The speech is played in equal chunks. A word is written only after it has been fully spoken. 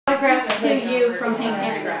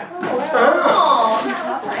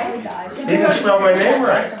spell my name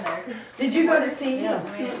right. Did you go to see him?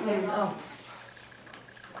 How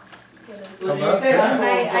I about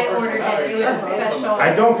that? ordered it. It was special.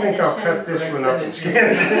 I don't think I'll cut this one up and scan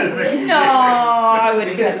it. No, I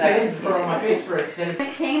wouldn't cut that.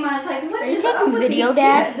 It came, I was like, what Are you is up taking with video, these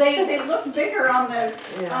Dad? kids? They look bigger on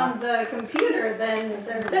the computer than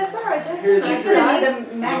they're. That's all right. That's Here's nice. your I need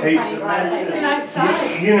a magnifying glass. It's a nice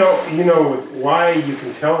size. You know why you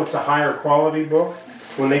can tell it's a higher quality book?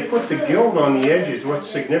 When they put the gild on the edges, what's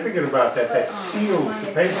significant about that? That seals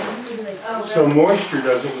the paper. So moisture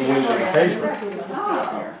doesn't go into the paper.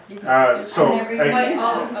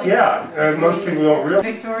 Most people don't realize.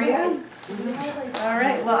 Victoria? All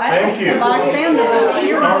right, well, Thank you.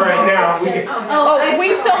 You're All right, now, we can, Oh,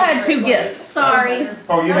 we still had 2 gifts. sorry.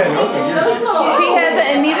 oh, you hadn't opened yours. She has it,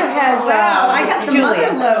 and neither has Wow, I got the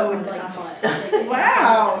Julia. mother load.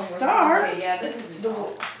 Wow, Star.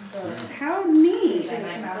 How neat.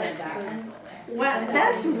 Wow,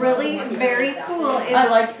 that's really very cool. It's I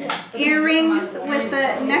like it. earrings with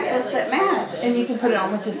the necklace that match. And you can put it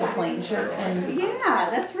on with just a plain shirt, and Yeah,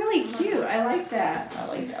 that's really cute. I like that. I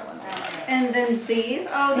like that one. And then these,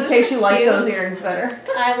 oh, those In case are you like cute. those earrings better.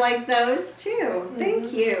 I like those too.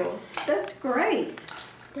 Thank you. That's great.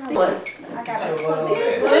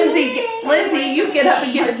 Lindsay, you get up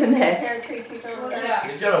and give it to Nick.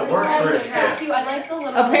 He's gotta work for his gift.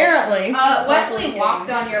 Apparently. Wesley walked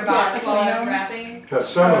on your box while I was wrapping. Now,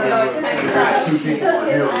 some of them, were- two people were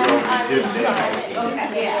here, we already did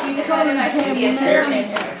that. He decided I should be a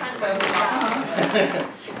chairman. So,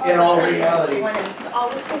 In all reality.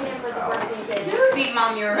 Always remember the birthday day. see,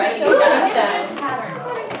 Mom, you were right.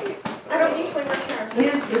 I don't usually return.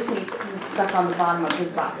 His receipt is stuck on the bottom of his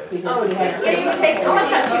box because he had. Yeah, you take. Oh, I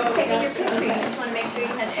thought she was taking your picture. You just want to make sure you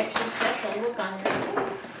had an extra special look on your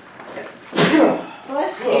face.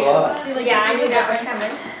 Bless Yeah, I knew that was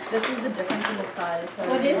coming. This is the difference in the size. So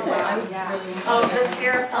What is it? Oh, the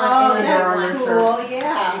styrofoam. Oh, Under that's Armour cool.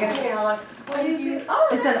 Yeah. You're gonna see how What did you? Oh,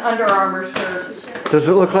 It's an Under Armour shirt. Does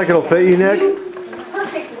it look like it'll fit you, Nick?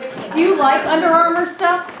 perfect with me. Do you like Under Armour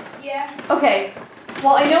stuff? Yeah. Okay.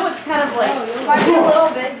 Well, I know it's kind of like, Might be a little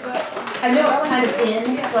bit, but. I know it's kind of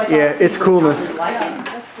in. So I Yeah, it's coolness. like it.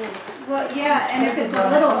 Well, yeah, and if it's a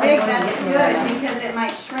little big, that's good because it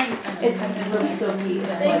might shrink. It's really silky.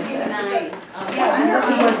 Thank you. Nice. Yeah, I know Under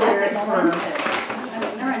people Armour, wear it that's for.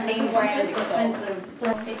 expensive. They're a name brand, it's expensive.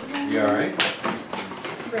 You alright?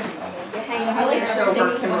 I like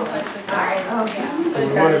Schoberg Timberland. We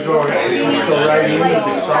want to go ahead, you want to go right into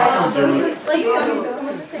the stockings or? Like some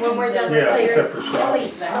of the things. When we're done. Yeah, except for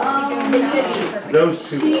stockings. Those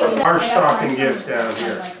two are stocking gifts down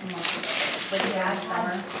here.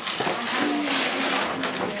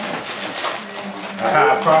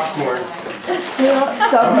 Popcorn.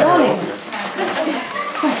 Stop yawning.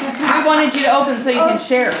 We wanted you to open so you can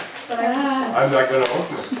share. I'm not gonna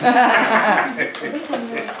open it.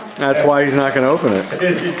 That's why he's not going to open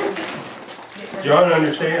it. John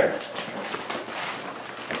understands.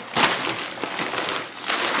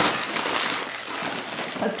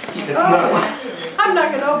 That's cute. It's not, I'm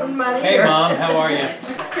not gonna open mine Hey either. Mom, how are you?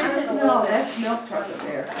 No, that's milk chocolate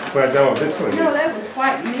there. but no, this one No, is, that was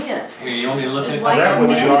white mint. You only looking for that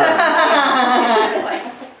one's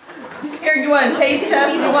ours. Here, you want a taste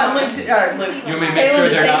test? You want Luke to, or Luke? You want me to make Kaylin sure to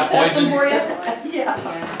they're taste not test them poison? for you?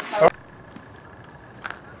 Yeah.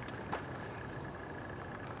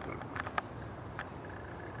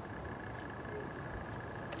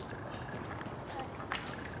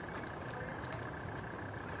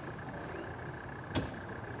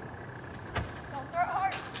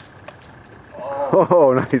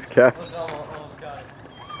 Oh, nice catch.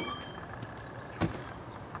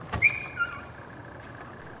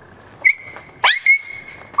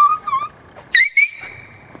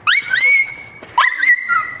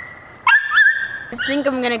 I think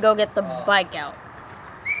I'm gonna go get the bike out.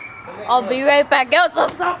 I'll be right back out, so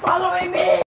stop following me!